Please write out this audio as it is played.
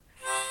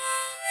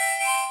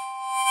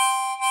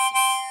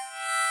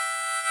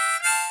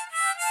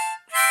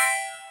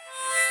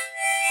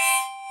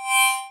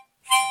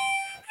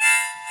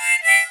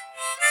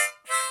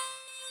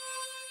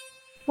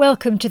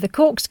Welcome to the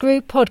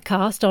Corkscrew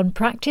podcast on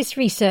practice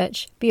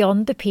research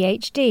beyond the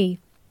PhD.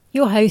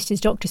 Your host is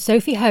Dr.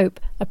 Sophie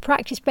Hope, a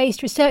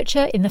practice-based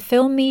researcher in the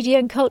Film, Media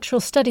and Cultural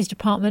Studies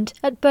Department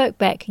at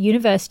Birkbeck,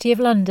 University of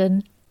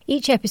London.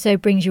 Each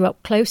episode brings you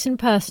up close and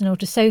personal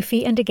to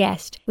Sophie and a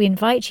guest. We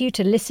invite you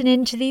to listen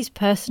in to these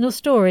personal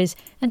stories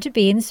and to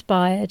be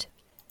inspired.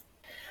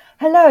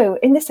 Hello,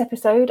 in this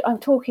episode I'm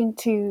talking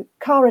to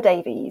Cara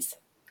Davies.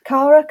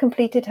 Cara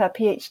completed her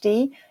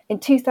PhD in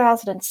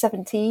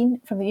 2017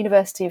 from the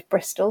University of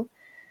Bristol,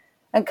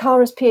 and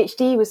Cara's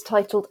PhD was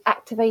titled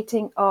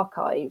Activating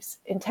Archives,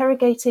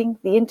 Interrogating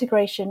the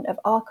Integration of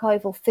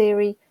Archival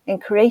Theory in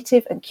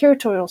Creative and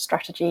Curatorial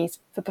Strategies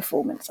for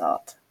Performance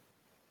Art.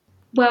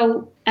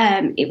 Well,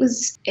 it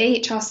was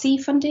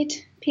AHRC funded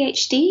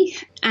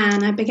PhD,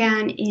 and I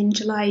began in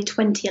July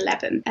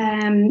 2011.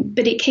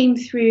 But the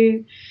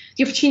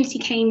opportunity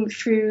came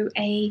through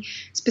a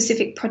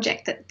specific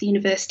project that the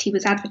university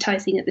was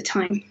advertising at the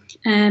time.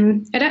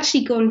 I'd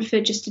actually gone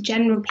for just a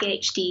general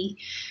PhD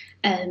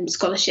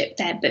scholarship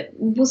there, but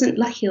wasn't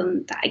lucky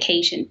on that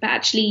occasion. But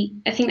actually,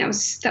 I think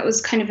that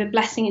was kind of a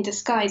blessing in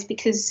disguise,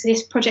 because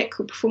this project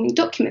called Performing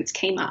Documents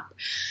came up.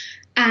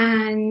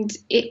 And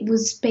it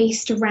was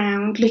based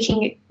around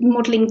looking at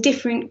modelling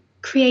different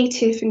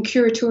creative and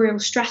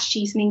curatorial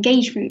strategies and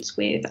engagements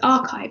with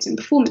archives and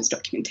performance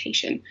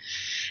documentation.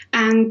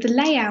 And the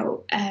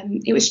layout,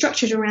 it was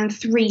structured around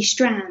three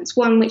strands.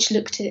 One which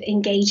looked at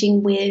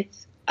engaging with,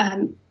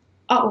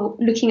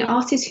 looking at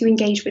artists who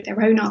engage with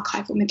their own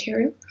archival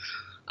material,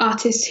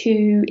 artists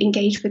who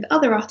engage with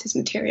other artists'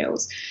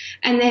 materials,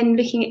 and then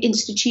looking at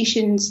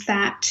institutions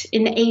that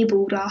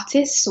enabled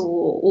artists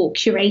or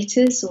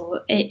curators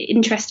or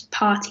interested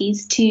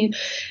parties to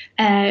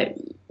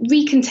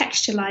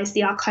recontextualize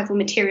the archival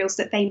materials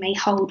that they may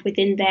hold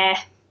within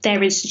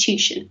their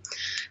institution.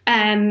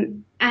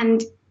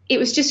 And it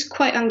was just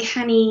quite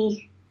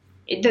uncanny.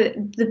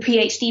 The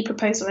PhD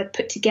proposal I'd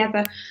put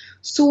together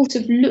sort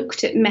of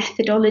looked at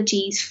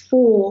methodologies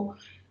for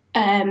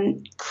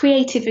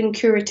creative and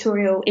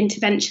curatorial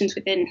interventions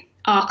within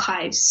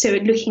archives. So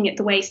looking at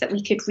the ways that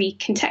we could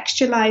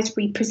recontextualize,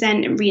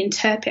 represent and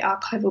reinterpret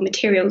archival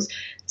materials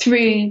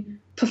through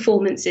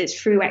performances,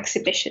 through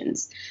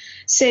exhibitions.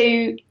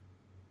 So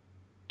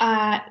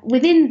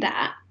within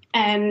that,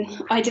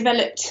 I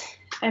developed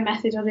a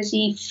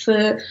methodology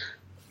for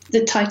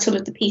the title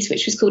of the piece,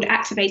 which was called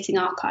Activating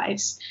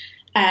Archives,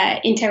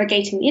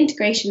 interrogating the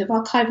integration of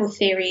archival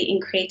theory in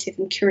creative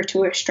and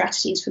curatorial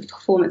strategies for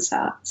performance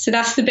art. So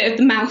that's the bit of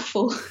the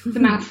mouthful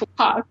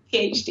part of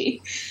the PhD.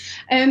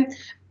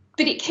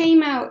 But it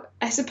came out,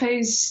 I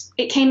suppose,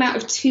 of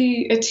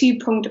a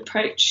two-pronged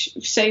approach.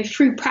 So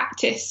through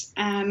practice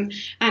and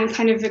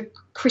kind of a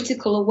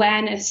critical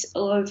awareness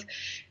of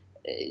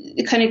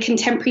the kind of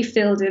contemporary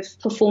field of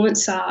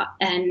performance art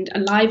and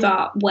live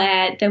art,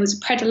 where there was a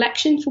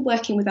predilection for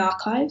working with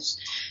archives.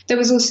 There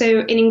was also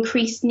an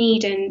increased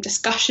need and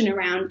discussion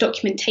around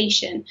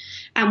documentation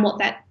and what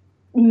that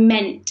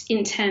meant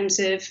in terms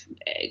of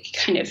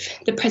kind of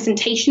the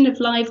presentation of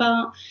live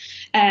art,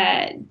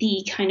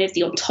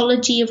 the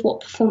ontology of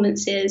what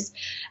performance is.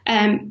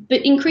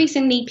 But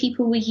increasingly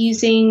people were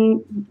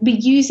using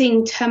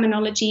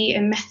terminology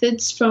and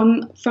methods from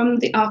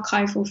the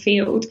archival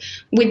field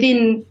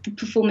within the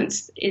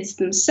performances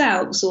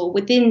themselves or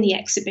within the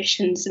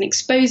exhibitions and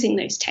exposing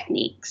those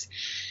techniques.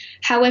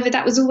 However,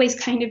 that was always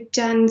kind of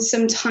done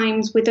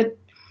sometimes with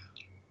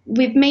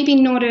maybe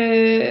not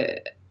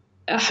a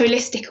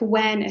holistic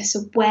awareness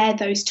of where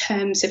those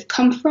terms have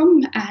come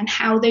from and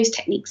how those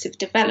techniques have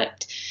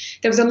developed.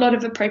 There was a lot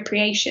of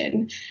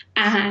appropriation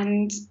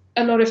and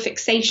a lot of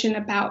fixation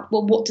about,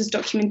 well, what does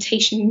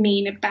documentation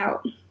mean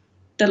about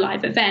the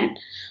live event?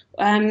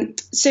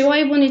 So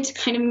I wanted to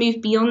kind of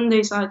move beyond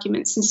those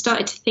arguments and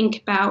started to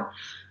think about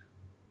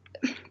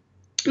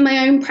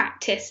my own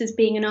practice as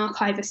being an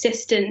archive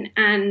assistant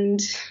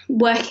and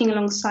working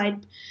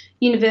alongside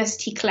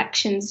university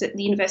collections at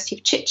the University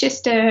of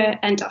Chichester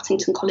and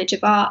Dartington College of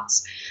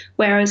Arts,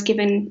 where I was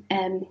given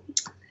kind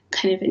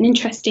of an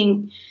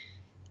interesting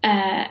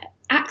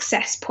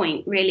access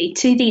point really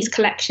to these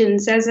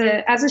collections as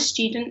a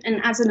student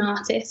and as an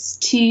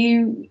artist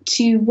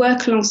to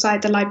work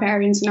alongside the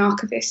librarians and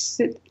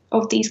archivists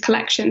of these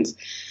collections.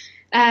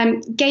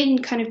 Gain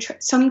kind of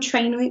some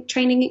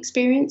training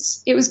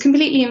experience. It was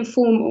completely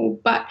informal,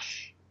 but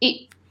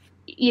it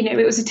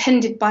was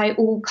attended by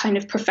all kind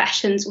of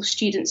professions or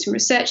students and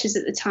researchers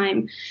at the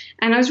time.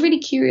 And I was really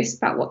curious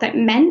about what that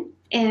meant,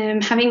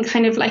 having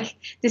kind of like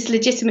this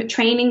legitimate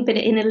training, but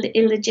in an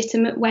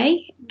illegitimate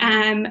way,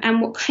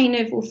 and what kind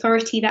of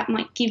authority that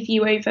might give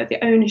you over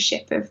the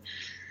ownership of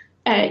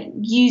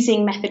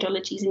using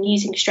methodologies and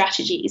using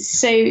strategies.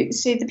 So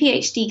the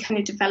PhD kind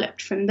of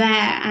developed from there,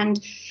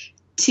 and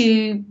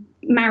to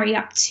marry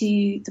up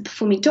to the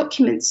Performing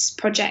Documents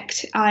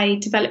project, I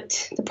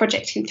developed the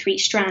project in three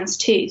strands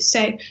too.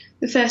 So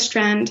the first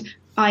strand,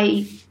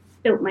 I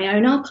built my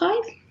own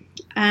archive.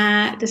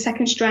 The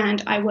second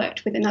strand, I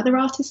worked with another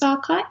artist's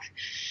archive,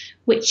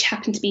 which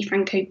happened to be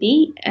Franco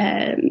B.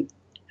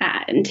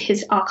 And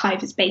his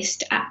archive is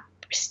based at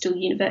Bristol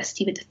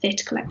University with the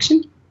theatre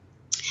collection.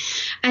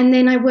 And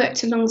then I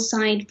worked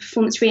alongside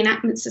Performance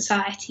Reenactment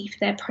Society for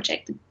their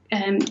project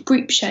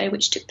Group Show,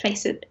 which took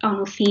place at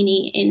Arnold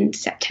Feeney in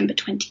September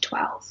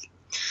 2012.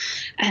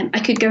 I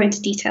could go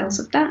into details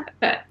of that,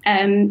 but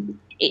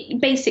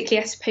basically,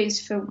 I suppose,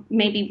 for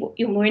maybe what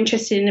you're more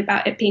interested in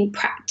about it being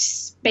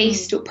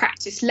practice-based or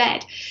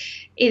practice-led,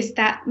 is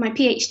that my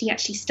PhD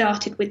actually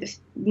started with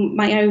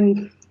my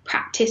own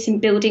practice in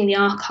building the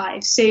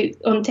archive. So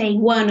on day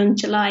one, on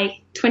July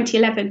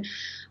 2011,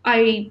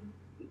 I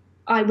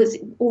was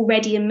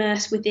already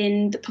immersed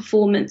within the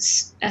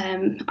performance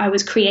I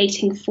was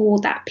creating for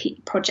that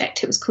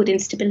project. It was called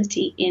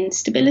Instability in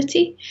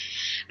Stability.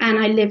 And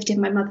I lived in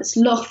my mother's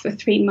loft for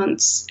 3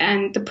 months,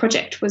 and the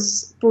project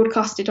was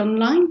broadcasted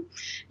online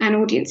and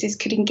audiences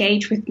could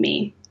engage with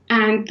me.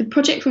 And the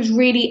project was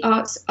really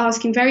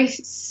asking very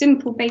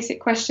simple, basic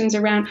questions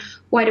around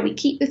why do we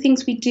keep the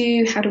things we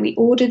do? How do we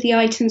order the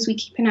items we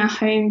keep in our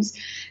homes?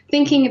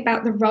 Thinking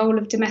about the role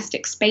of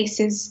domestic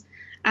spaces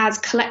as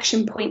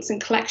collection points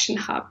and collection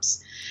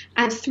hubs.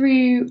 And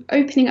through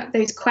opening up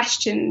those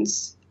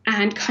questions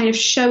and kind of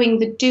showing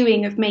the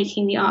doing of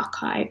making the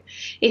archive,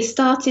 it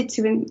started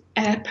to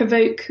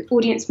provoke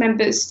audience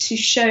members to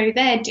show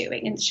their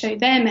doing and show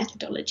their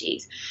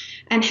methodologies,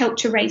 and help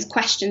to raise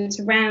questions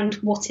around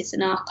what is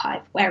an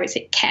archive, where is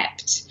it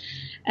kept,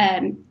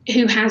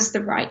 who has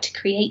the right to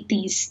create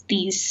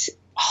these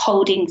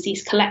holdings,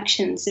 these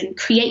collections, and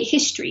create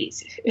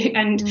histories,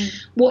 and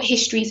what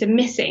histories are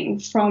missing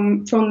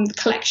from the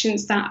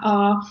collections that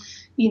are,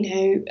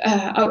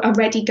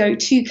 already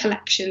go-to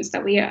collections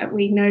that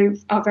we know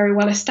are very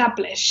well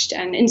established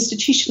and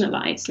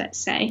institutionalized, let's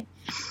say.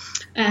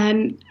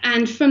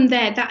 And from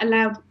there,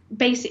 that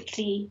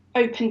basically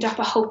opened up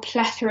a whole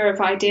plethora of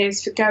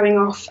ideas for going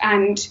off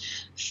and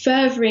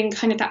furthering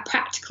kind of that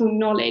practical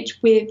knowledge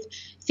with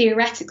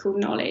theoretical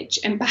knowledge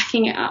and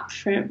backing it up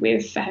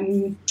with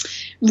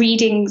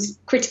readings,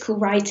 critical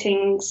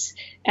writings,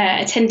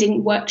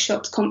 attending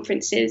workshops,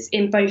 conferences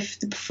in both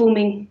the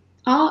performing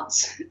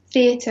arts,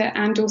 theatre,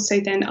 and also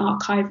then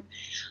archive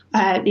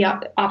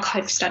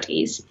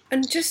studies.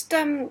 And just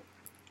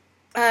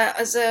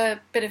as a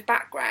bit of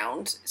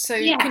background, so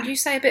Could you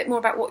say a bit more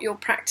about what your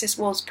practice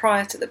was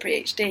prior to the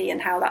PhD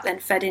and how that then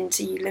fed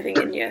into you living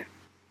in your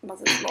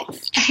mother's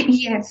loft?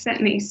 Yes,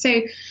 certainly.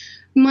 So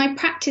my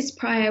practice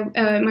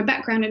my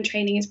background and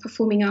training is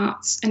performing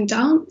arts and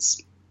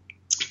dance.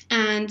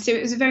 And so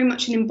it was very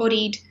much an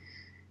embodied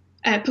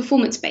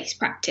performance-based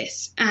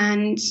practice.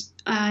 And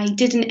I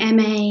did an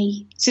MA,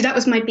 so that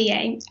was my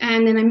BA.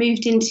 And then I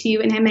moved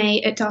into an MA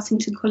at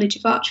Dartington College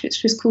of Arts,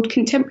 which was called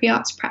Contemporary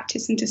Arts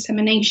Practice and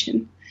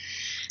Dissemination.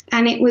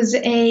 And it was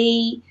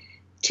a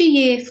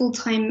 2-year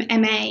full-time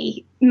MA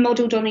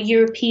modelled on a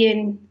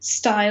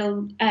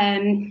European-style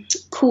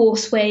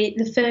course where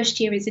the first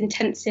year is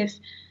intensive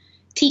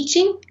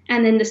teaching,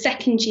 and then the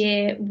second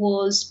year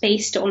was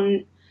based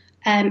on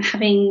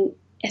having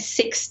a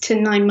 6 to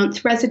 9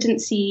 month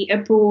residency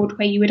abroad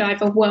where you would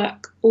either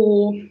work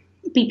or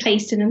be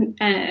placed in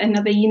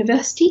another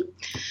university.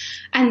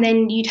 And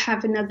then you'd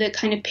have another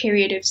kind of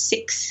period of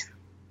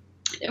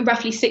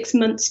roughly 6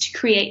 months to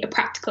create a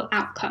practical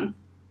outcome.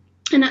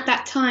 And at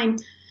that time,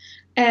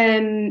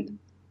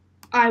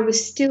 I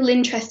was still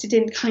interested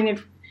in kind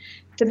of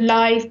the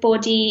live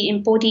body,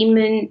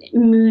 embodiment,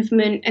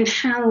 movement, and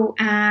how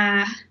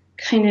our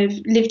kind of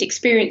lived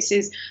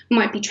experiences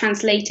might be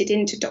translated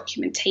into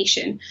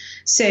documentation.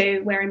 So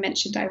where I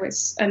mentioned I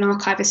was an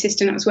archive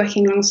assistant, I was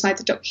working alongside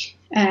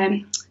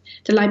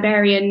the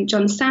librarian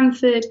John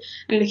Sanford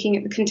and looking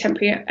at the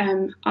contemporary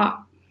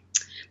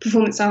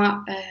performance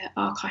art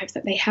archive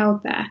that they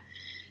held there.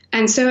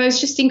 And so I was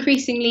just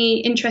increasingly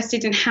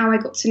interested in how I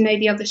got to know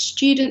the other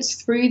students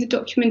through the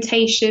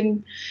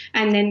documentation,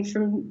 and then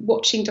from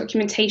watching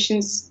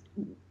documentations,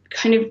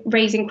 kind of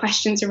raising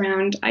questions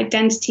around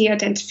identity,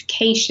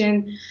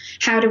 identification,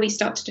 how do we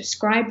start to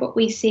describe what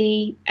we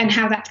see, and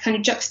how that kind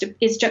of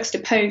is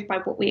juxtaposed by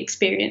what we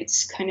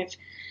experience kind of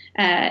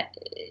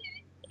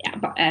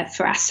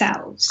for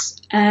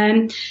ourselves.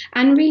 And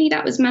really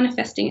that was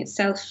manifesting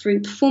itself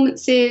through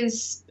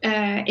performances,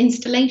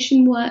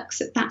 installation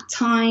works at that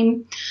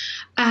time.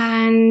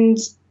 And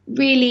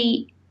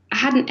really, I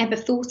hadn't ever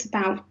thought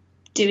about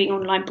doing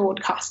online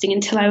broadcasting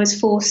until I was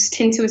forced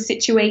into a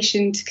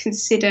situation to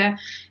consider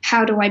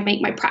how do I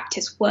make my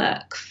practice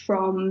work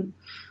from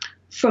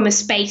a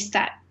space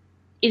that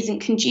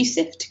isn't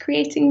conducive to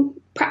creating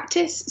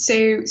practice. So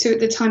at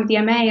the time of the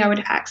MA, I would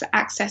have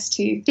access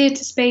to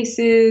theatre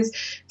spaces,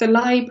 the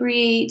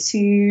library,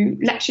 to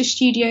lecture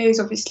studios,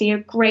 obviously a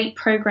great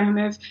programme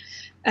of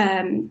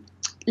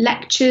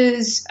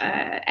lectures,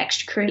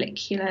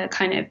 extracurricular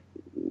kind of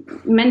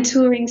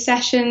mentoring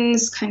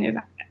sessions, kind of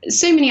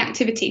so many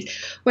activities.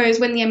 Whereas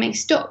when the MA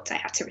stopped, I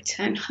had to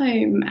return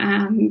home.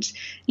 And,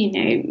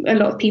 a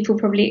lot of people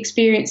probably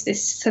experience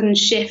this sudden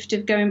shift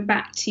of going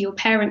back to your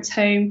parents'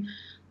 home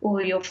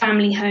or your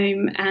family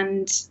home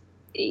and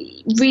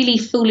really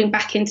falling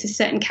back into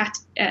certain kind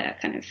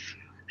of,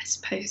 I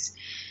suppose,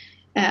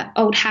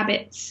 old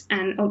habits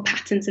and old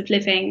patterns of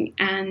living.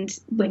 And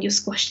when you're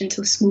squashed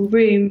into a small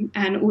room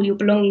and all your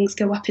belongings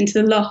go up into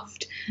the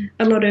loft,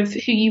 a lot of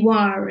who you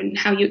are and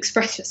how you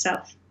express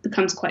yourself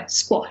becomes quite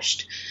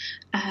squashed.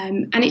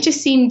 And it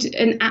just seemed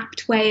an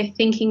apt way of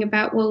thinking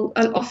about, well,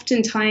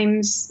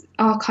 oftentimes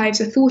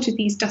archives are thought of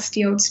these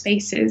dusty old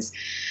spaces.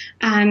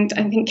 And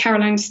I think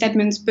Caroline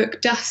Steadman's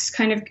book, Dust,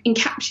 kind of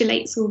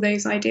encapsulates all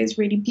those ideas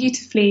really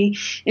beautifully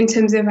in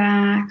terms of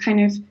our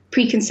kind of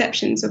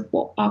preconceptions of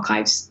what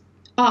archives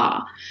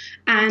are.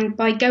 And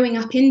by going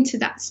up into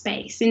that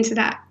space, into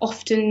that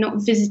often not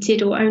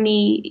visited or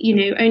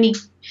only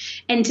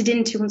entered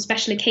into on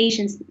special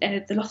occasions,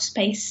 the loft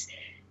space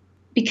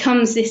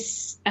becomes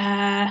this,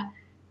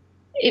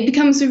 it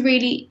becomes a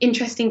really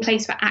interesting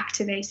place for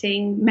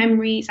activating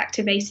memories,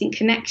 activating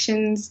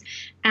connections.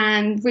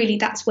 And really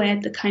that's where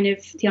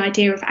the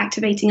idea of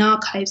activating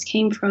archives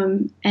came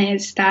from,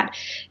 is that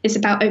it's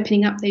about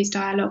opening up those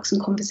dialogues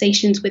and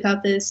conversations with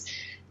others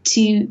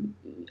to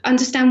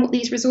understand what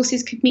these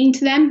resources could mean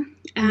to them,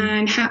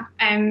 and how,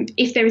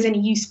 if there is any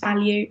use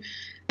value.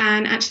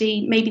 And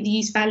actually maybe the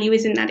use value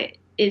isn't that it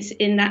is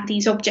in that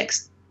these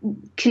objects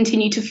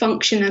continue to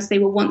function as they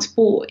were once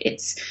bought.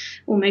 It's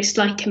almost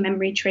like a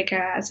memory trigger,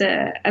 as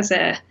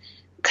a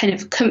kind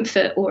of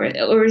comfort or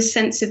a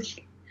sense of,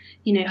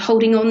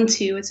 holding on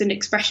to, as an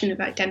expression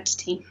of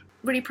identity.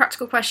 Really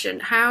practical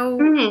question.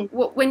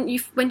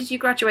 When did you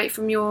graduate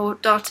from your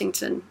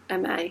Dartington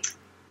MA?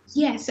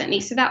 Yeah,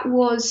 certainly. So that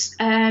was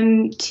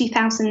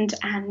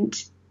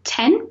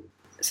 2010.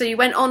 So you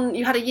went on,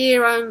 you had a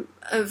year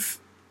of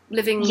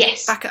living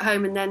yes. back at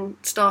home and then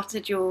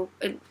started your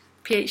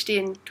PhD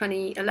in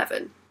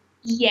 2011.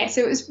 Yeah,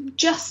 so it was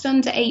just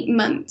under 8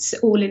 months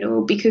all in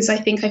all, because I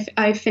think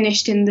I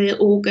finished in the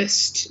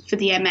August for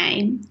the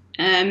MA.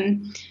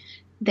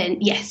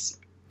 Then, yes,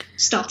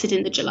 started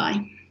in the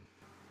July.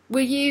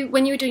 When you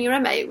were doing your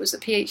MA, was the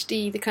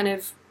PhD the kind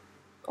of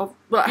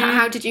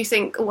how did you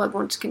think, I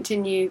want to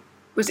continue?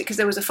 Was it because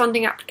there was a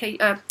funding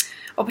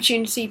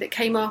opportunity that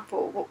came up,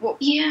 or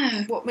what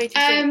made you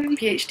think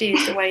PhD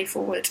is the way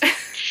forward?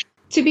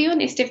 To be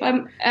honest,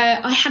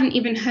 I hadn't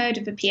even heard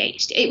of a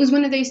PhD. It was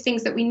one of those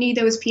things that we knew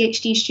there was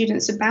PhD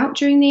students about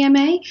during the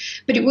MA,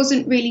 but it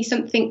wasn't really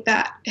something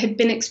that had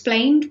been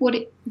explained what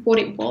it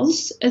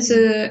was as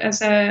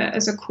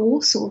a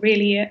course, or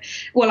really I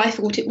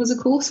thought it was a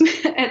course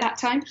at that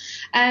time,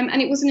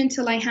 and it wasn't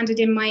until I handed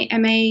in my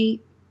MA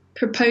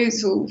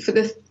proposal for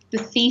the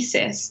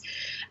thesis,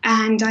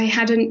 and I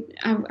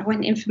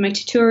went in for my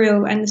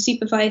tutorial, and the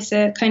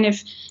supervisor kind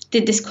of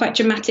did this quite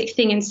dramatic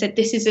thing and said,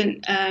 "This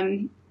isn't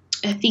a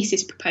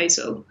thesis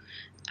proposal."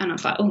 And I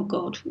was like, oh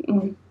God,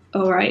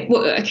 all right,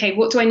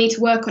 what do I need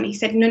to work on? He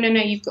said, no,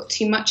 you've got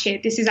too much here.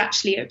 This is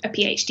actually a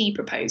PhD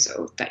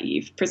proposal that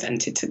you've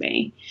presented to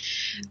me.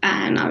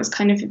 And I was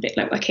kind of a bit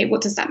like, okay,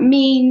 what does that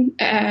mean?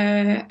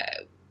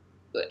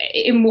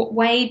 In what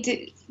way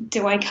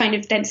do I kind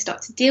of then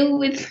start to deal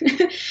with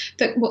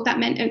what that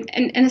meant?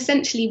 And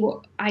essentially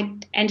what I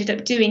ended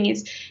up doing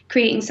is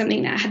creating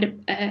something that had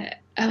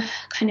a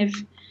kind of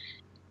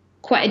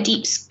quite a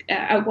deep,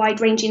 a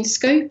wide-ranging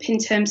scope in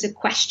terms of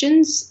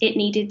questions. It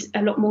needed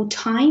a lot more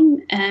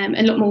time,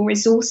 a lot more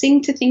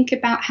resourcing to think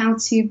about how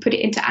to put it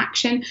into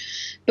action.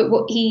 But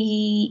what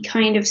he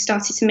kind of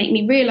started to make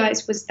me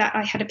realise was that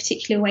I had a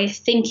particular way of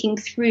thinking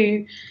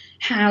through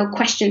how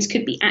questions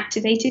could be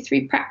activated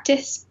through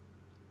practice,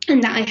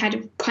 and that I had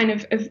a kind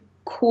of a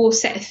core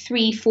set of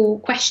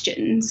 3-4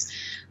 questions,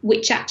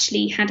 which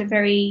actually had a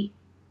very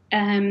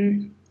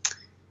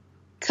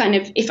kind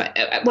of,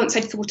 once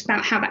I'd thought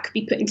about how that could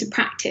be put into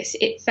practice,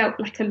 it felt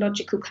like a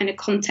logical kind of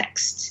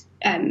context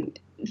for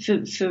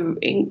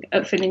an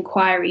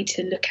inquiry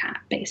to look at,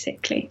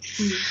 basically.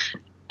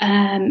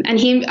 And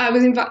I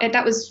was invited.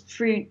 That was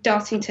through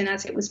Dartington,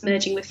 as it was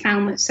merging with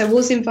Falmouth. So I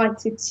was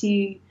invited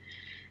to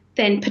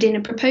then put in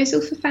a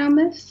proposal for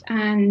Falmouth,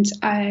 and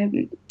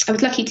I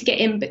was lucky to get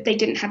in, but they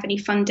didn't have any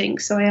funding,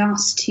 so I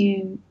asked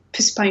to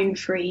postpone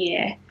for a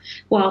year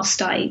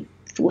whilst I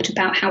thought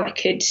about how I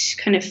could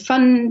kind of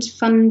fund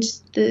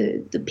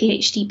the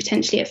PhD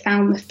potentially at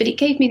Falmouth. But it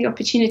gave me the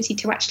opportunity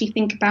to actually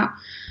think about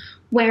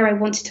where I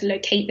wanted to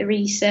locate the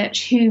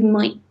research, who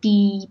might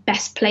be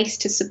best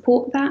placed to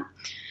support that.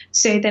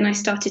 So then I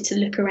started to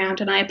look around,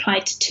 and I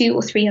applied to 2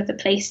 or 3 other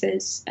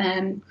places,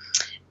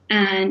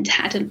 and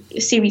had a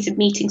series of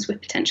meetings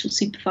with potential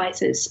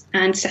supervisors,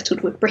 and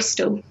settled with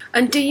Bristol.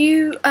 And do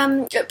you,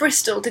 at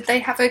Bristol, did they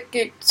have a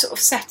good sort of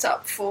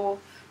setup for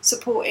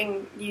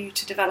supporting you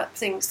to develop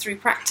things through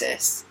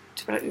practice,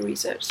 develop your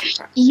research through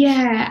practice?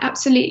 Yeah,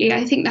 absolutely.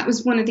 I think that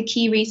was one of the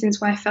key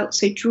reasons why I felt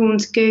so drawn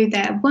to go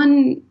there.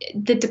 One,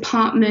 the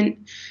department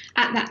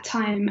at that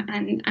time,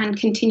 and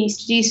continues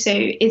to do so,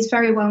 is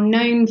very well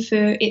known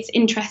for its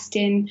interest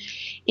in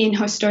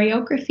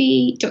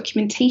historiography,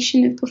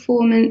 documentation of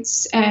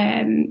performance.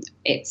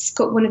 It's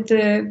got one of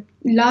the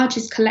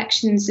largest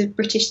collections of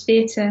British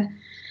theatre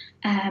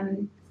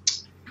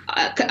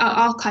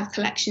archive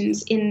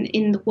collections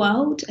in the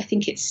world. I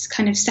think it's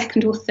kind of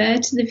second or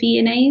third to the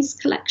V&A's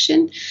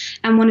collection,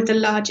 and one of the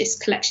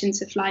largest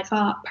collections of live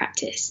art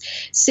practice.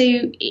 So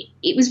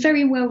it was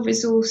very well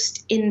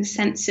resourced in the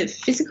sense of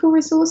physical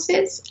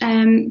resources,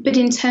 but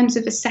in terms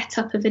of a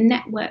setup of a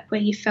network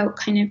where you felt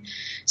kind of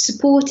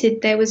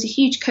supported, there was a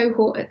huge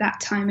cohort at that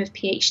time of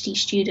PhD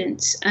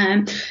students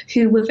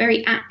who were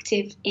very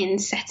active in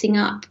setting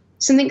up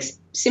something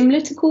similar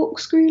to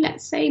Corkscrew,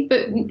 let's say,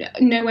 but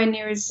nowhere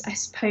near as, I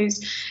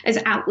suppose, as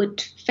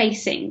outward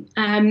facing,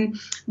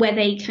 where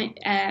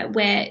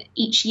where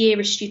each year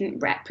a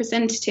student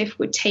representative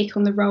would take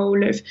on the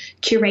role of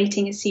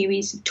curating a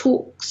series of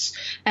talks.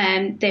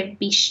 There'd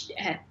be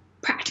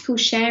practical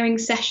sharing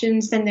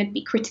sessions, then there'd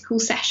be critical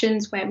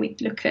sessions where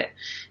we'd look at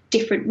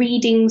different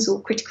readings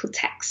or critical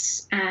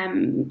texts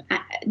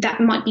that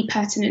might be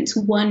pertinent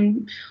to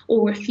one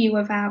or a few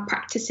of our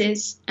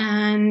practices.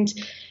 And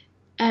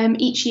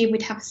each year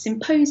we'd have a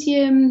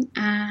symposium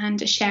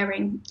and a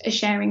sharing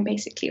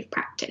basically of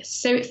practice.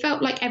 So it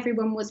felt like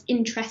everyone was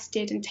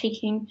interested in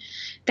taking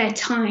their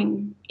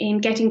time in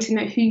getting to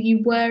know who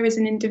you were as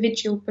an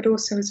individual, but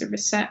also as a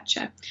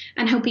researcher,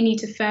 and helping you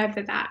to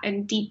further that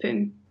and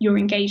deepen your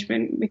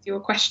engagement with your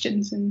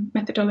questions and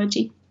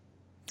methodology.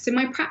 So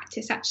my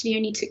practice actually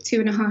only took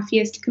 2.5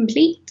 years to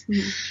complete.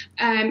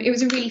 It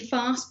was a really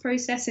fast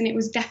process, and it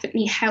was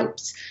definitely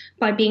helped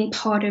by being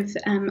part of,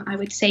 I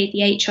would say, the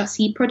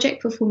HRC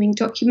project, Performing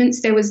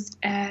Documents. There was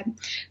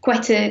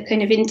quite a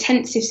kind of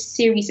intensive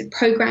series of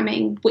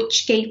programming,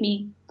 which gave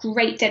me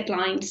great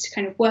deadlines to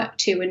kind of work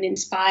to and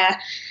inspire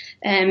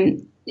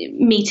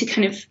me to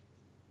kind of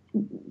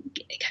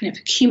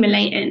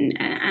accumulate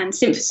and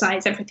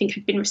synthesize everything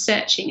I'd been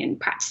researching and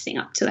practicing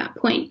up to that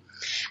point.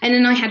 And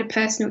then I had a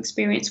personal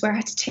experience where I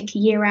had to take a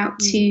year out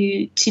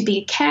to be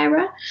a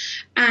carer.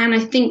 And I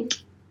think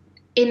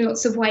in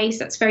lots of ways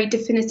that's very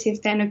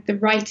definitive then of the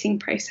writing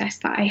process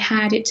that I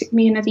had. It took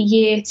me another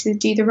year to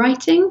do the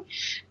writing,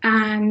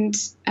 and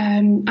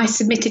I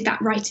submitted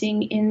that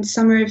writing in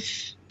summer of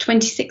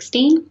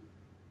 2016.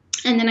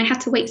 And then I had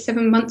to wait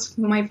 7 months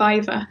for my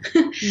Viva.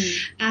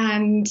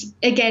 And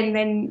again,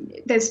 then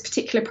there's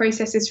particular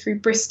processes through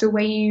Bristol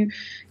where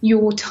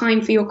your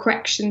time for your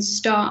corrections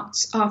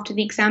starts after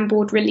the exam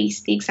board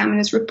released the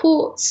examiner's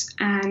reports.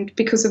 And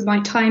because of my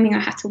timing, I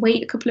had to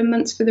wait a couple of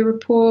months for the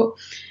report.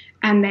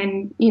 And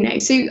then,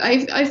 so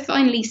I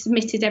finally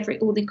submitted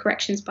all the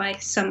corrections by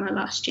summer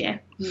last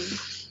year.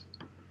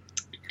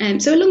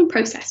 So a long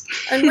process.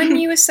 And when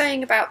you were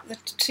saying about the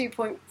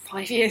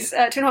 2.5 years,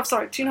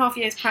 2.5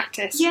 years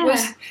practice,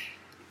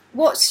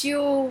 what's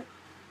your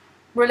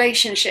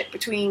relationship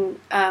between,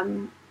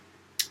 how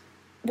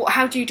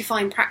do you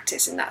define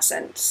practice in that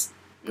sense?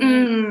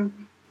 Do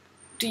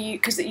you,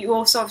 because you're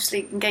also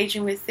obviously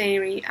engaging with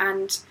theory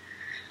and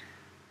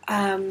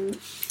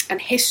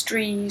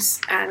histories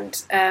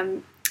and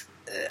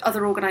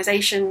other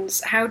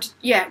organisations.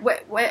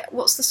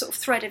 What's the sort of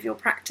thread of your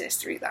practice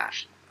through that?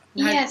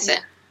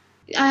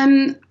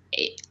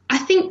 I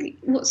think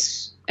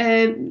what's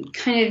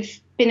kind of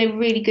been a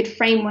really good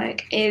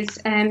framework is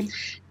I'm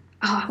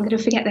going to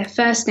forget their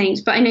first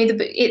names, but I know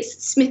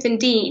it's Smith and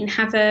Dean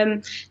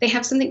they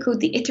have something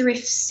called the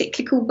Iterative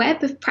Cyclical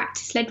Web of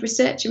Practice-Led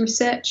Research and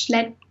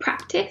Research-Led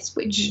Practice,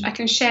 which I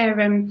can share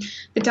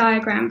the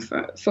diagram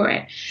for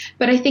it.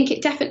 But I think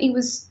it definitely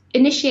was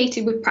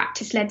initiated with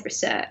practice-led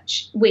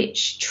research,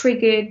 which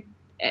triggered,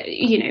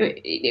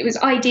 it was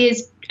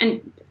ideas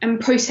and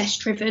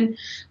process-driven,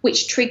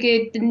 which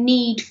triggered the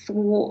need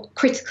for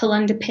critical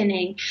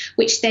underpinning,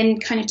 which then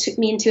kind of took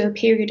me into a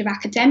period of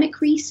academic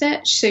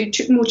research, so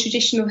more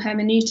traditional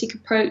hermeneutic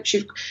approach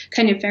of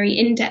kind of very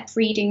in-depth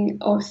reading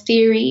of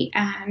theory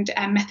and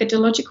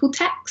methodological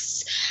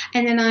texts.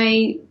 And then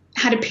I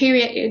had a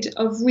period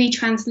of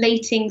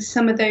retranslating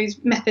some of those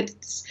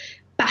methods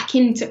back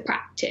into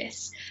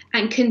practice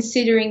and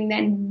considering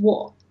then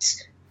what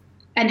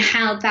and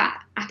how that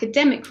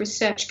academic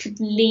research could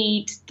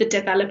lead the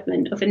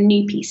development of a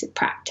new piece of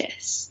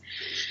practice.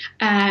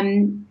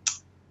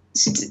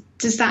 So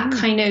does that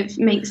kind of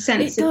make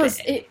sense? It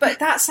does, but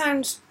that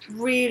sounds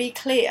really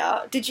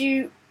clear. Did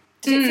it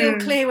feel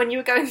clear when you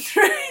were going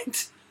through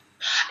it?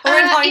 Or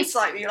in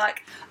hindsight, were you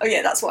like, oh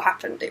yeah, that's what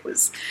happened? It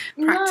was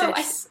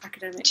practice,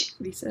 academic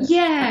research.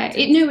 Yeah,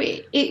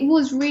 it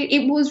was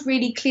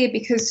really clear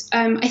because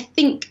I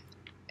think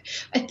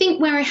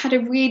where I had a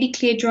really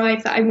clear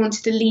drive that I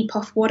wanted to leap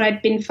off what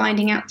I'd been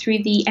finding out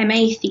through the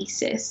MA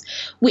thesis,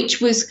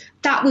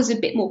 that was a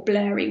bit more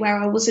blurry, where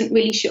I wasn't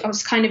really sure. I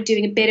was kind of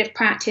doing a bit of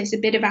practice, a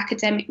bit of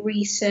academic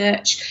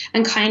research,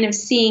 and kind of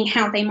seeing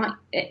how they might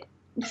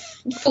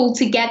fall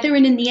together.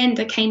 And in the end,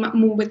 I came up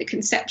more with a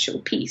conceptual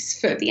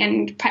piece for the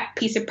end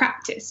piece of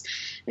practice.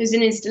 It was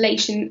an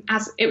installation,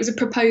 it was a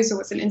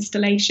proposal as an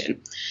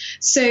installation.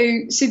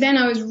 So then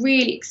I was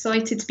really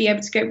excited to be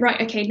able to go,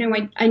 right, okay, no,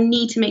 I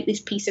need to make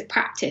this piece of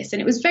practice.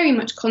 And it was very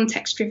much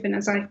context driven,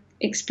 as I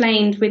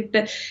explained, with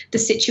the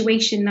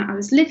situation that I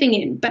was living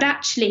in. But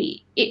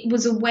actually, it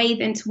was a way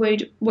then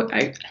to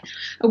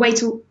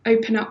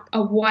open up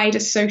a wider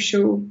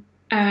social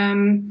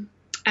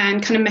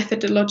and kind of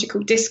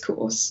methodological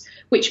discourse,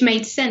 which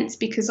made sense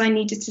because I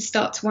needed to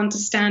start to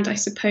understand, I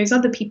suppose,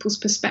 other people's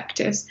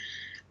perspectives,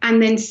 and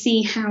then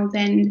see how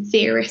then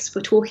theorists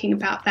were talking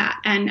about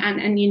that.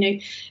 And you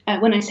know,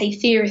 when I say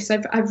theorists,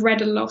 I've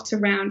read a lot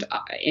around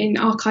in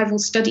archival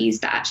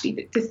studies that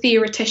actually the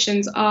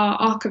theoreticians are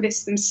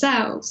archivists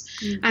themselves,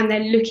 and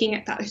they're looking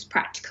at those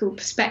practical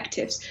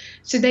perspectives.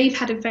 So they've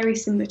had a very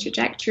similar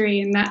trajectory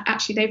in that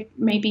actually they've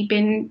maybe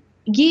been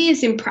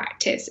years in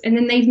practice, and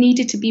then they've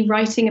needed to be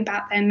writing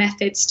about their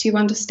methods to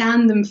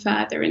understand them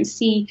further and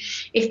see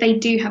if they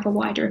do have a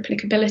wider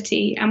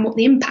applicability and what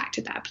the impact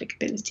of that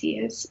applicability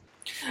is.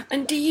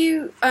 And do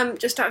you,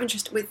 just out of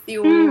interest, with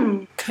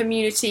your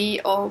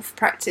community of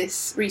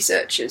practice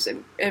researchers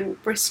in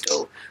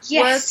Bristol,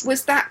 yes,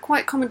 was that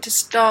quite common to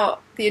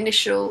start the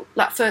initial,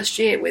 that first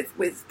year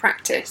with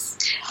practice?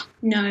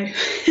 No,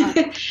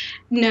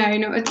 no,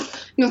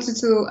 not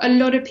at all. A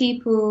lot of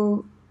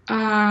people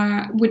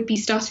would be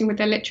starting with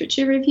their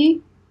literature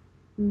review.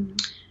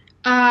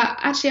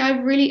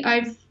 Actually,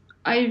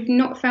 I've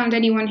not found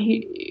anyone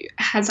who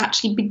has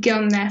actually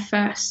begun their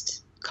first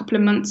couple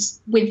of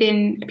months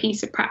within a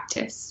piece of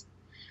practice.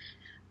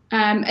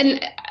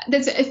 And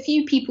there's a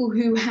few people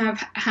who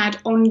have had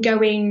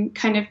ongoing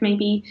kind of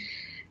maybe,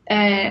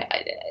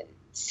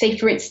 say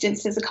for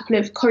instance, there's a couple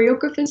of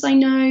choreographers I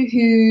know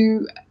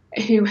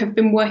who have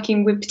been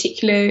working with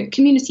particular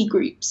community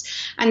groups,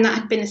 and that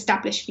had been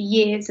established for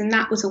years, and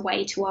that was a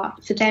way for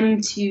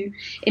them to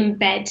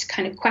embed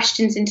kind of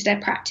questions into their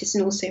practice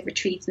and also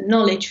retrieve the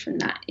knowledge from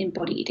that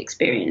embodied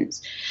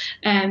experience.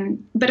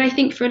 But I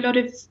think for a lot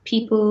of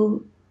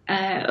people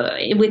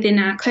within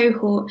our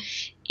cohort,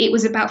 it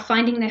was about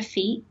finding their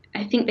feet.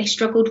 I think they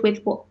struggled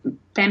with what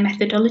their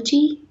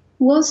methodology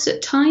was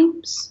at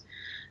times.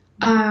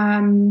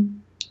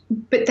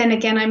 But then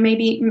again,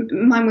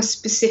 mine was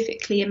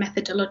specifically a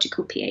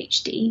methodological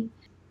PhD,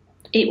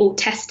 or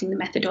testing the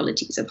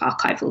methodologies of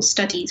archival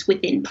studies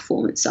within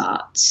performance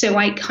art. So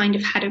I kind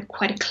of had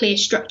quite a clear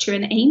structure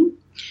and aim.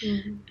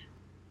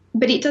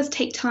 But it does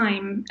take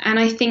time. And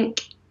I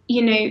think,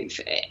 you know,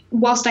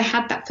 whilst I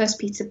had that first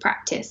piece of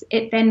practice,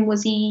 it then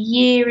was a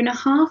year and a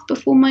half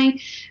before my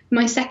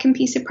second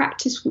piece of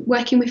practice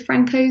working with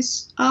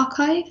Franco's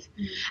archive.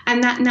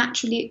 And that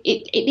naturally,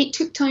 it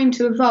took time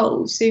to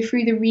evolve. So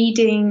through the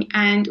reading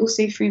and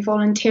also through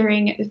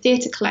volunteering at the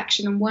theatre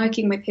collection and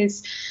working with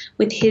his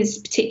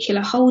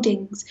particular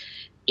holdings,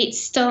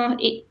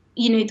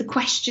 you know, the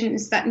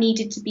questions that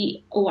needed to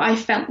be, or I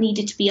felt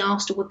needed to be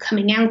asked or were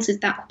coming out of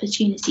that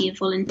opportunity of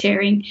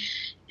volunteering,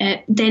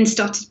 then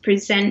started to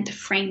present the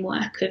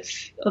framework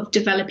of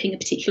developing a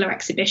particular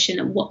exhibition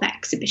and what that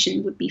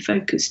exhibition would be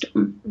focused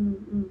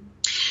on,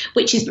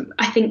 which is,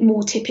 I think,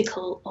 more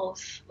typical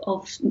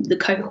of the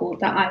cohort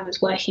that I was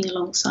working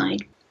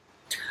alongside.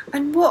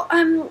 And what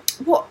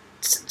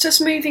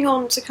just moving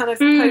on to kind of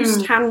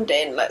post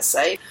hand-in, let's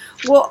say,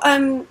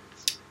 how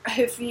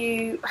have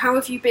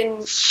you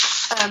been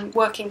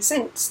working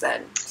since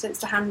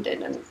the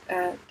hand-in? And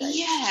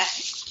yeah,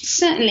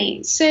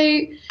 certainly. So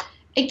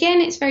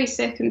again, it's very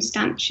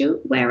circumstantial.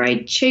 Where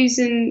I'd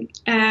chosen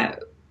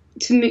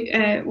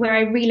where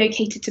I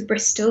relocated to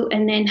Bristol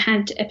and then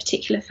had a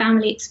particular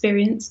family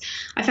experience,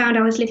 I found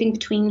I was living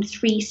between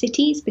three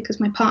cities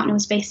because my partner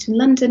was based in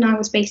London, I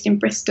was based in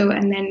Bristol,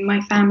 and then my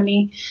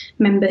family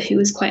member who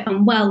was quite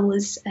unwell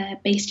was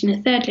based in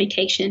a third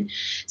location.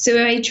 So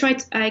I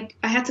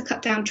had to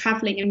cut down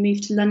travelling and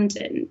move to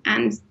London,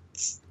 and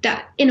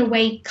that in a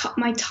way cut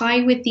my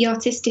tie with the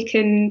artistic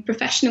and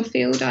professional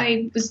field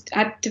I'd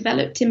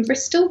developed in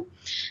Bristol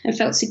and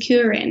felt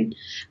secure in.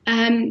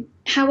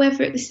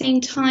 However, at the same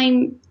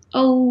time,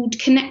 old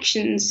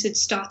connections had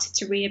started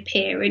to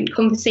reappear and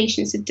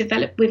conversations had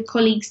developed with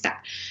colleagues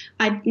that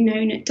I'd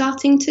known at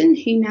Dartington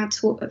who now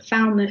taught at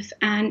Falmouth,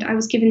 and I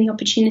was given the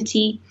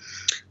opportunity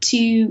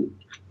to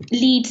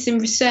lead some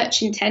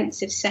research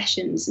intensive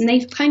sessions, and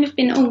they've kind of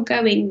been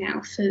ongoing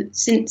now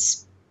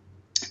since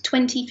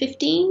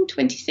 2015,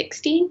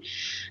 2016.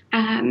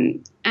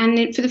 And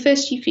for the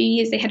first few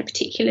years, they had a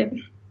particular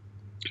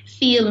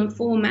feel and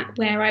format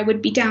where I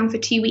would be down for a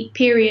 2-week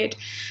period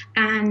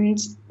and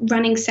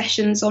running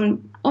sessions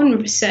on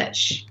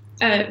research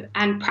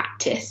and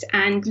practice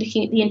and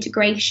looking at the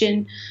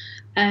integration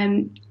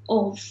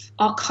of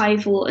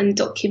archival and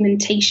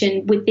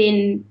documentation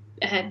within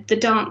the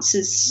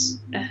dancers,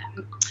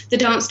 the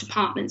dance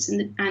departments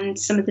and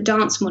some of the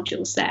dance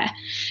modules there.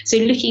 So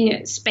looking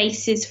at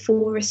spaces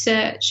for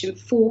research and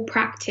for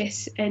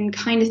practice and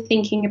kind of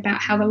thinking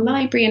about how the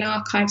library and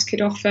archives could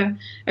offer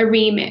a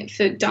remit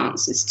for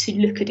dancers to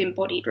look at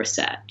embodied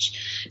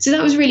research. So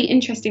that was really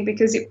interesting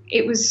because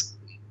it was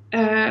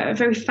a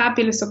very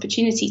fabulous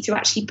opportunity to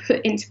actually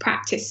put into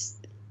practice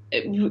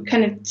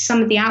kind of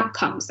some of the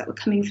outcomes that were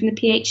coming from the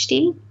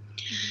PhD.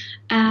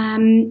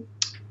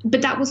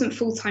 But that wasn't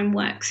full-time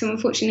work, so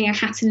unfortunately I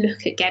had to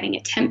look at getting a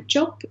temp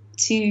job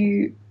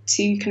to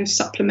kind of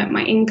supplement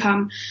my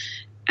income.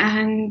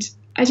 And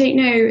I don't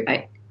know,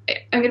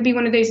 I'm going to be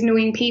one of those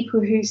annoying people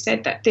who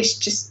said that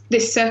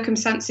this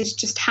circumstances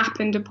just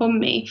happened upon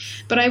me.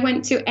 But I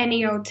went to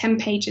any old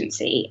temp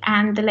agency,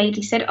 and the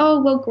lady said,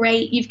 "Oh, well,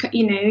 great. You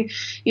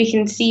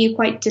can see you're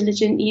quite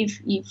diligent.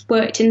 You've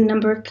worked in a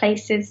number of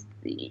places.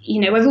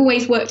 I've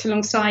always worked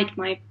alongside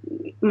my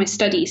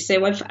studies,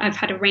 so I've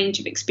had a range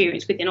of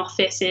experience within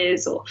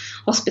offices or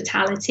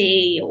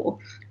hospitality or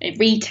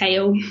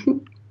retail."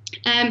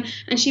 And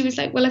she was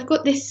like, "Well, I've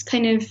got this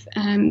kind of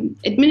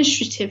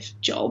administrative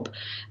job.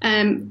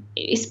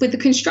 It's with a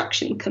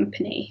construction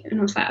company." And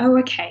I was like, "Oh,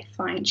 okay,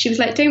 fine." She was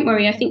like, "Don't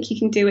worry, I think you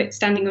can do it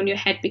standing on your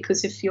head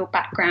because of your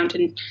background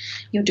and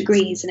your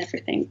degrees and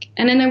everything."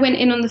 And then I went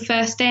in on the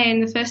first day,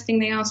 and the first thing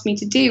they asked me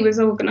to do was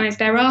organise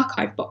their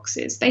archive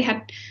boxes. They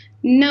had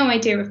no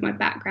idea of my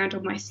background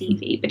or my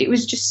CV, but it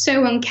was just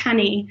so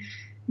uncanny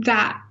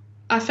that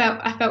I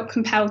felt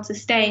compelled to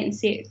stay and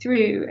see it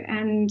through.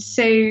 And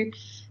so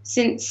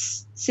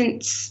since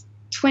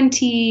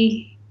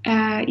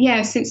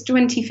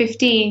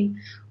 2015,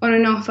 on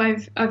and off,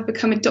 I've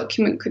become a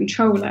document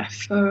controller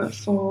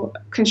for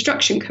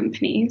construction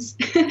companies,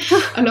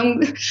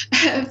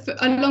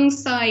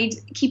 alongside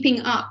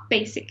keeping up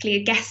basically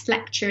a guest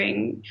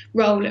lecturing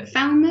role at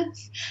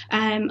Falmouth.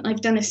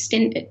 I've done a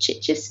stint at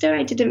Chichester.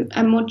 I did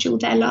a module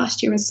there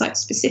last year in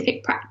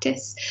site-specific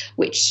practice,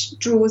 which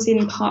draws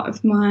in part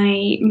of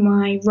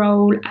my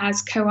role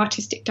as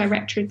co-artistic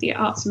director of the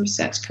Arts and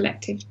Research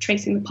Collective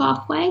Tracing the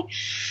Pathway.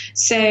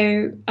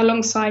 So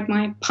alongside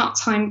my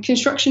part-time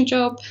construction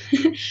job,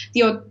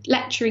 the odd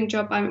lecturing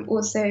job, I'm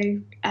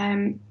also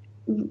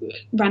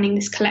running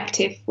this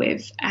collective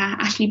with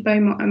Ashley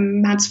Beaumont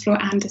and Mads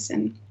Floor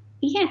Anderson.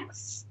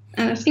 Yes.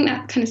 And I think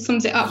that kind of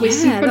sums it up with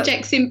some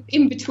projects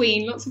in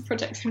between, lots of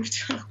projects in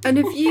between. And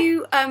have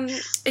you,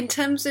 in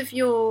terms of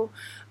your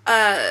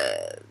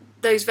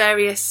those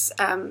various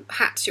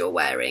hats you're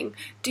wearing,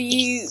 do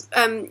you,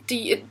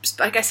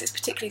 I guess it's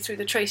particularly through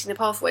the Tracing the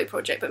Pathway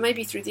project, but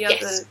maybe through the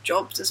other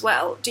jobs as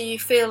well, do you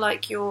feel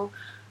like you're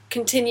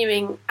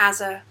continuing as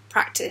a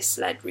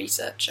practice-led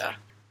researcher?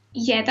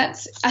 Yeah,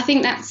 I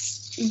think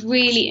that's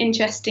really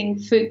interesting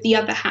for the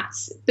other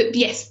hats. But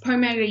yes,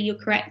 primarily you're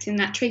correct in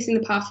that Tracing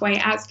the Pathway,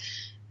 as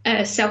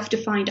a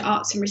self-defined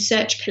arts and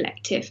research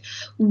collective,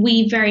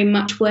 we very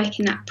much work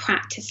in that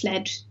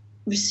practice-led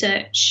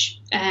research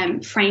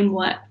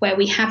framework where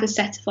we have a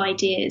set of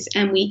ideas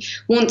and we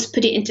want to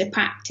put it into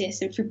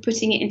practice, and through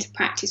putting it into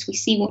practice we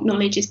see what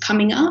knowledge is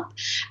coming up,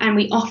 and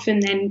we often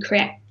then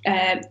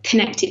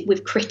connect it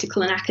with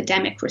critical and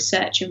academic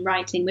research and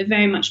writing. We're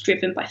very much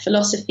driven by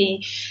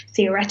philosophy,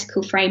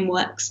 theoretical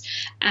frameworks,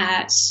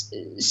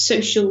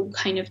 social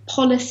kind of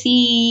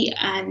policy,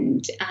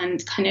 and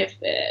kind of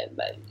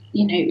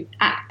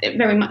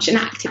very much an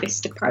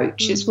activist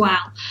approach as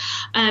well.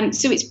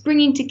 So it's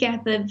bringing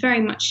together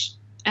very much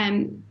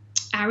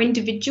our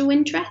individual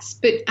interests,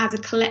 but as a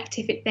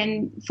collective it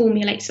then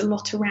formulates a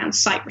lot around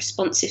site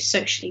responsive,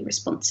 socially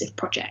responsive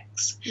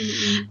projects.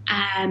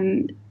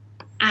 And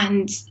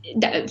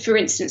for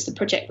instance, the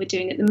project we're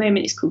doing at the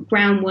moment is called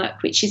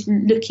Groundwork, which is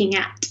looking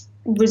at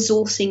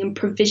resourcing and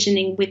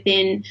provisioning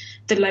within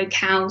the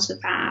locales of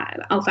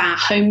our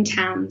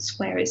hometowns,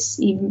 whereas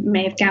you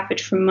may have gathered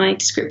from my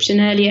description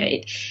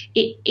earlier,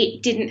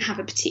 it didn't have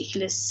a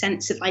particular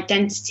sense of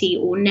identity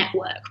or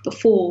network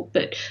before,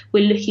 but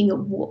we're looking at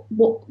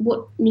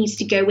what needs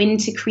to go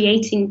into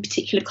creating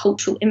particular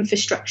cultural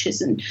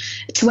infrastructures and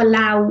to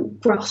allow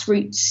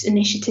grassroots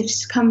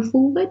initiatives to come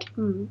forward.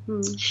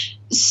 Mm-hmm.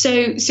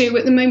 So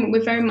at the moment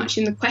we're very much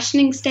in the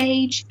questioning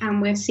stage,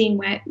 and we're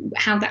seeing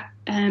how that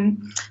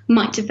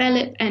might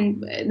develop,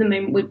 and at the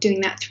moment we're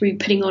doing that through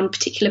putting on a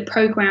particular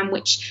programme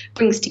which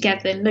brings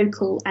together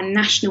local and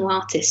national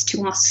artists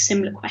to ask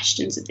similar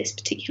questions at this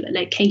particular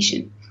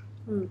location.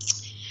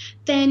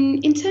 Then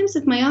in terms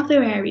of my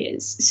other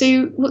areas,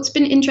 so what's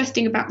been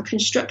interesting about the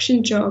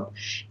construction job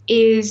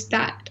is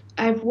that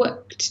I've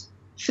worked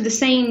for the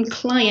same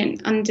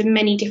client under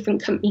many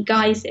different company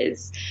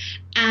guises,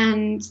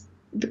 and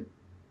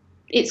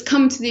it's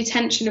come to the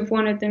attention of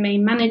one of the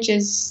main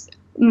managers,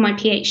 my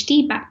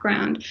PhD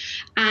background,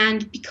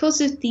 and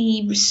because of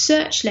the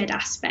research-led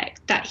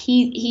aspect that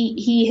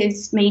he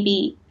has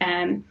maybe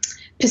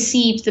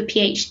perceived the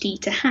PhD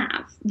to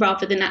have,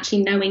 rather than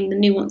actually knowing the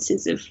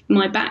nuances of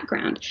my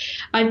background,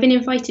 I've been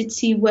invited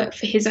to work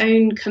for his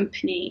own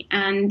company.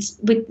 And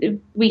with the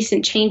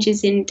recent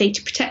changes in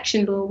data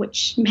protection law,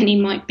 which many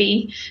might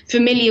be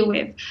familiar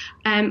with,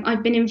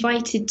 I've been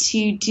invited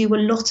to do a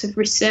lot of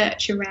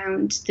research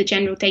around the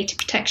General Data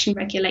Protection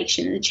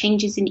Regulation and the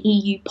changes in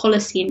EU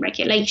policy and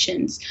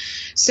regulations.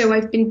 So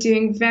I've been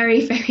doing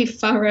very, very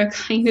thorough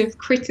kind of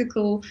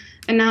critical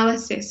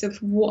analysis of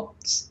what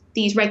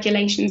these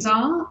regulations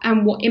are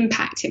and what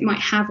impact it might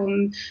have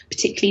on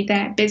particularly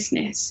their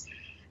business.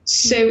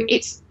 So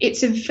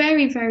it's a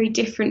very, very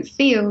different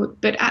field,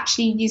 but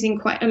actually using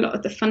quite a lot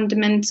of the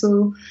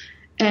fundamental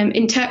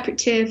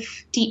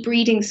interpretive, deep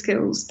reading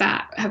skills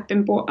that have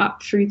been brought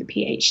up through the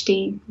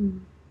PhD.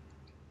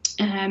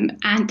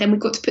 And then we've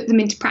got to put them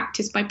into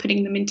practice by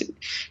putting them into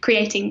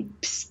creating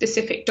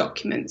specific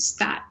documents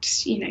that,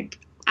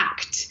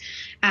 act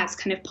as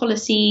kind of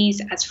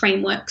policies, as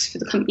frameworks for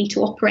the company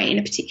to operate in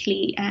a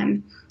particularly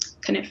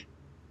kind of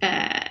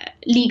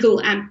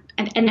legal and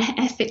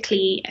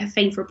ethically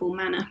favourable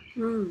manner.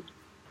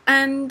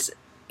 And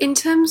in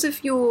terms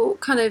of your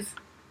kind of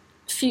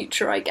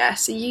future, I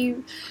guess, are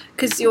you,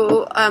 because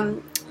you're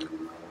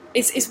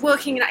is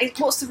working in,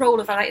 what's the role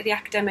of like the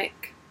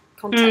academic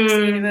context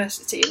of the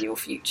university in your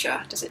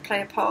future? Does it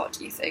play a part,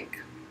 do you think?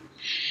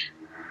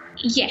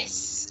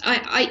 Yes,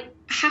 I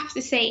have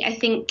to say, I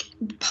think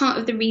part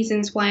of the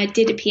reasons why I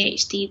did a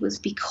PhD was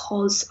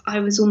because I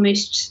was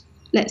almost,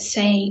 let's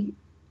say,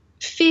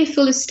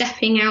 fearful of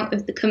stepping out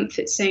of the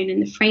comfort zone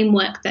and the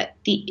framework that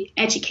the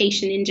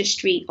education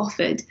industry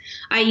offered.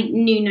 I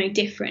knew no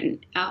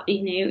different. I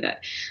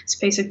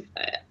suppose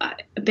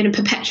I've been a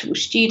perpetual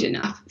student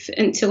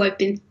until I've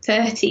been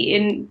 30,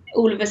 and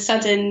all of a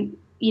sudden,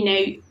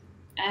 leaving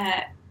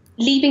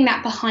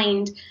that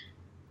behind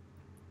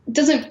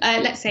doesn't,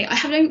 let's say,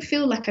 I don't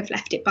feel like I've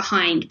left it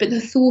behind, but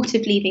the thought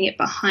of leaving it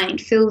behind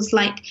feels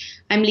like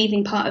I'm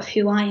leaving part of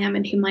who I am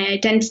and who my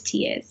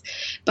identity is.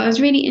 But I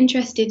was really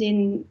interested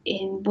in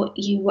what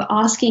you were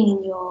asking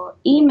in your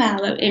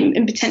email,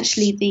 and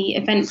potentially the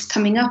events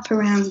coming up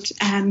around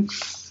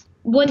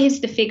what is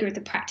the figure of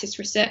the practice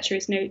researcher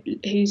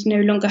who's no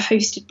longer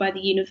hosted by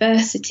the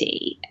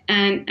university,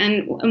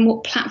 and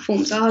what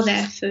platforms are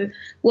there for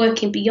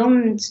working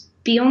beyond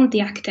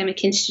the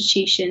academic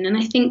institution. And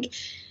I think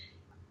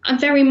I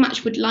very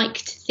much would like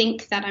to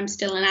think that I'm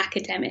still an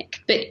academic,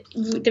 but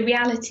the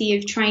reality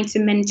of trying to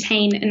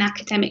maintain an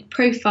academic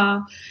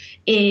profile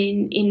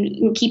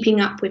in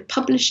keeping up with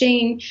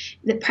publishing,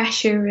 the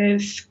pressure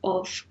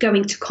of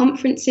going to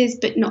conferences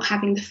but not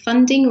having the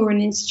funding or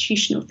an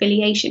institutional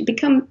affiliation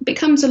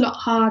becomes a lot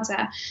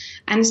harder.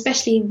 And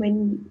especially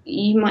when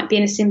you might be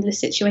in a similar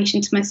situation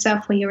to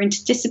myself, where you're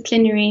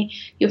interdisciplinary,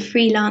 you're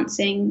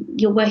freelancing,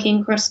 you're working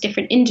across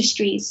different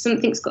industries,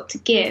 something's got to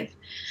give.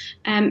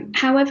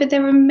 However,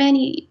 there are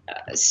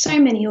so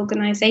many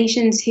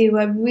organisations who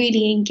are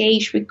really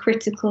engaged with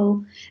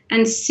critical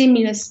and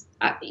similar,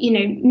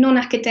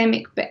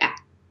 non-academic but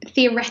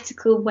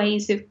theoretical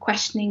ways of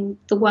questioning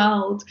the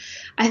world.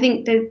 I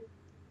think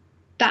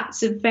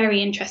that's a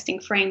very interesting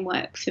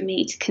framework for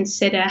me to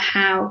consider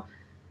how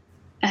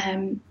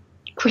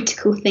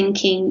critical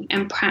thinking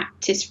and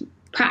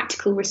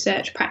practical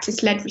research,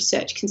 practice-led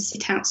research can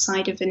sit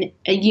outside of a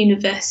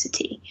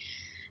university.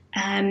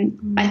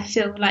 I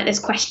feel like there's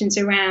questions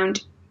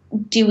around,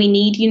 do we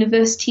need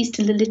universities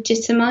to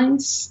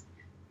legitimise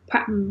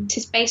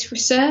practice-based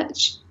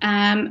research?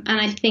 And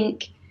I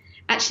think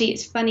actually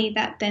it's funny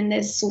that then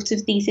there's sort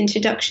of these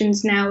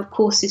introductions now of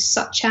courses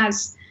such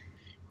as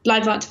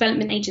Live Art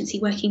Development Agency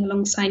working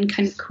alongside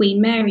kind of Queen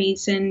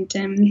Mary's and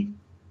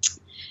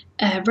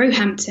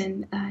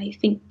Roehampton. I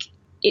think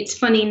it's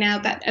funny now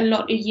that a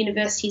lot of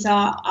universities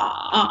are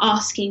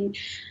asking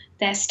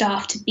their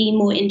staff to be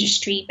more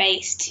industry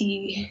based,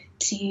 to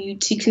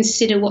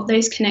consider what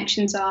those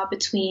connections are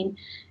between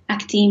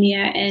academia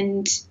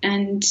and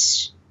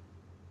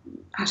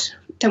I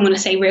don't want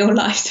to say real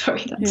life,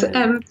 sorry, that's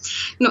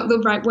not the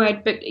right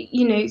word, but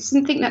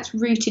something that's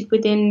rooted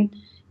within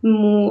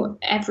more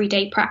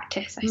everyday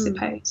practice, I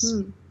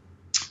suppose.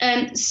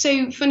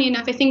 So funny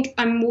enough, I think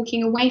I'm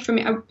walking away from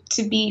it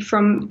to be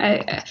from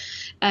a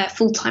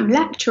full-time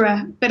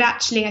lecturer, but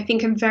actually I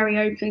think I'm very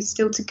open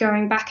still to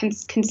going back and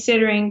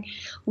considering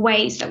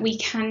ways that we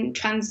can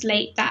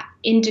translate that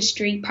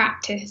industry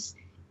practice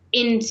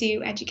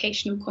into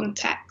educational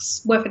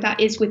contexts, whether that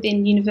is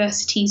within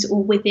universities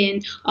or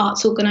within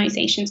arts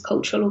organisations,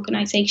 cultural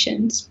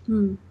organisations.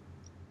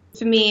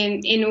 For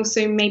me, in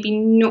also maybe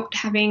not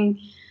having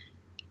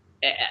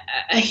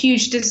a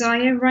huge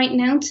desire right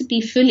now to be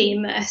fully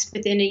immersed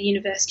within a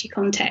university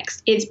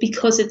context, is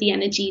because of the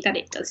energy that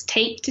it does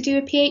take to do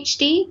a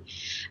PhD.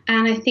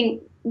 And I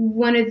think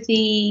one of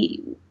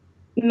the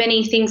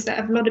many things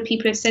that a lot of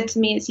people have said to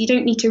me is you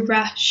don't need to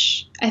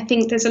rush. I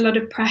think there's a lot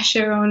of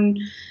pressure on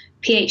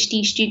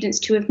PhD students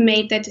to have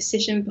made their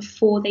decision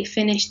before they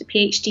finish the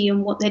PhD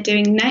on what they're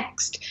doing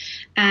next.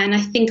 And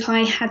I think I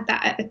had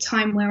that at a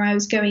time where I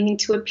was going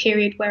into a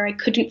period where I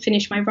couldn't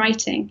finish my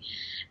writing.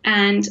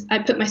 And I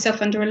put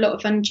myself under a lot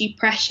of undue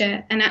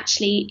pressure. And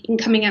actually, in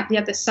coming out the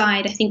other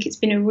side, I think it's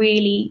been a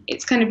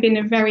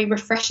very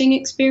refreshing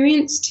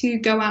experience to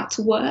go out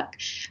to work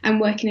and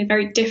work in a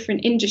very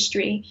different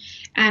industry.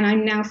 And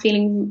I'm now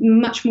feeling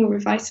much more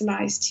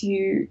revitalized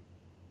to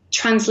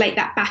translate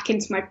that back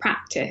into my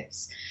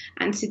practice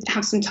and to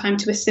have some time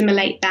to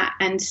assimilate that.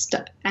 I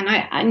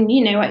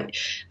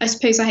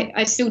suppose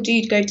I still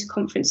do go to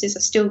conferences. I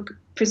still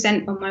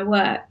present on my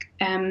work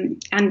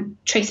and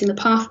Tracing the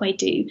Pathway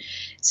do.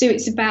 So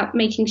it's about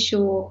making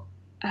sure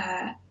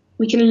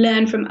we can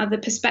learn from other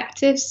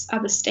perspectives,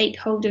 other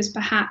stakeholders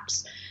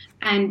perhaps,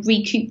 and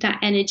recoup that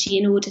energy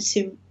in order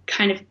to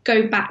kind of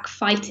go back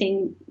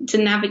fighting to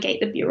navigate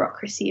the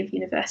bureaucracy of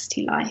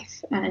university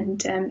life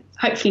and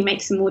hopefully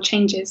make some more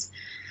changes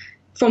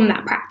from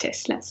that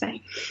practice, let's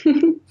say.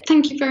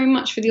 Thank you very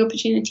much for the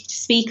opportunity to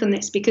speak on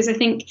this, because I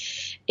think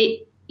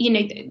it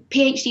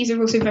PhDs are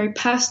also very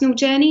personal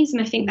journeys,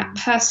 and I think that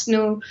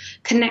personal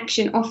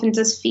connection often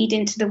does feed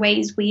into the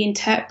ways we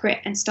interpret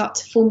and start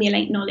to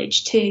formulate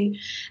knowledge too.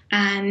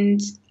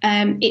 And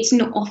it's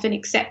not often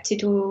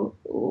accepted or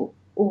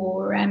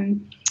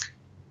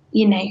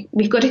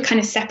we've got to kind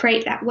of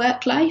separate that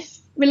work-life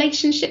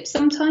relationship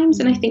sometimes.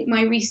 And I think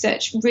my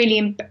research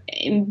really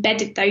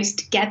embedded those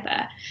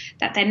together,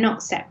 that they're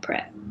not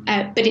separate.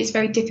 But it's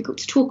very difficult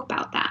to talk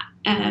about that.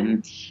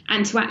 And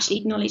to actually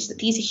acknowledge that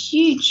these are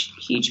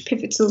huge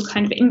pivotal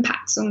kind of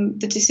impacts on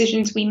the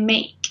decisions we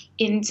make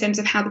in terms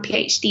of how the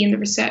PhD and the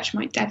research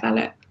might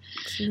develop.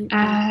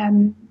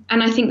 And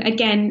I think,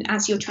 again,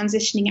 as you're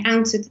transitioning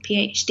out of the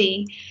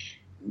PhD,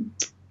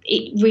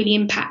 it really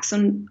impacts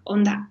on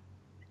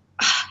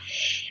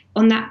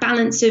that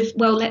balance of,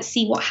 well, let's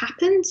see what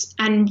happens,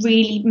 and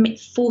really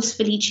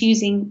forcefully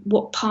choosing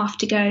what path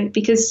to go.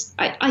 Because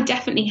I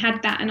definitely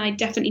had that, and I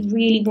definitely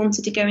really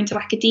wanted to go into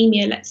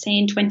academia, let's say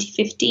in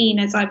 2015,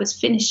 as I was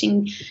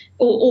finishing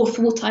or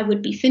thought I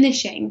would be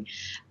finishing.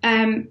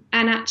 And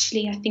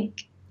actually, I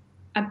think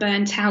I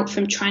burnt out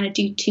from trying to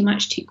do too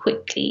much too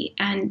quickly.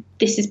 And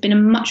this has been a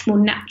much more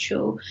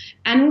natural,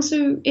 and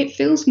also it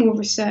feels more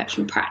research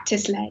and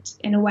practice led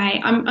in a way.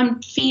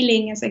 I'm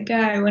feeling as I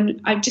go, and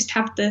I just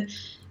have the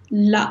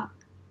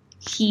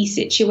lucky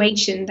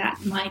situation that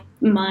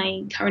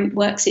my current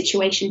work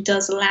situation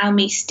does allow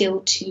me still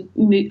to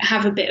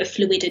have a bit of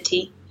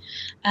fluidity,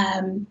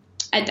 and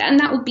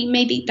that would be,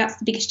 maybe that's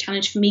the biggest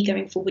challenge for me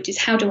going forward, is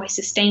how do I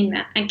sustain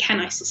that, and can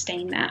I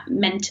sustain that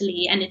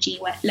mentally, energy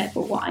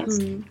level wise.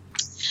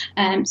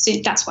 So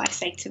that's why I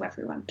say to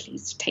everyone,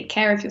 please take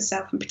care of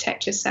yourself and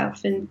protect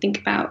yourself, and think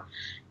about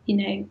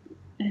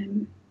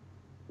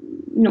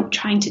not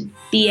trying to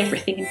be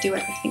everything and do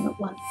everything at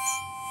once.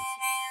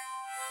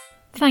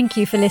 Thank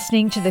you for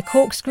listening to the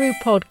Corkscrew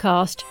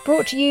podcast,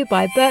 brought to you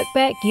by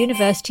Birkbeck,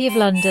 University of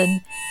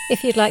London.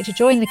 If you'd like to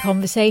join the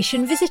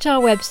conversation, visit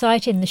our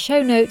website in the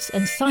show notes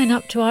and sign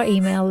up to our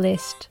email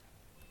list.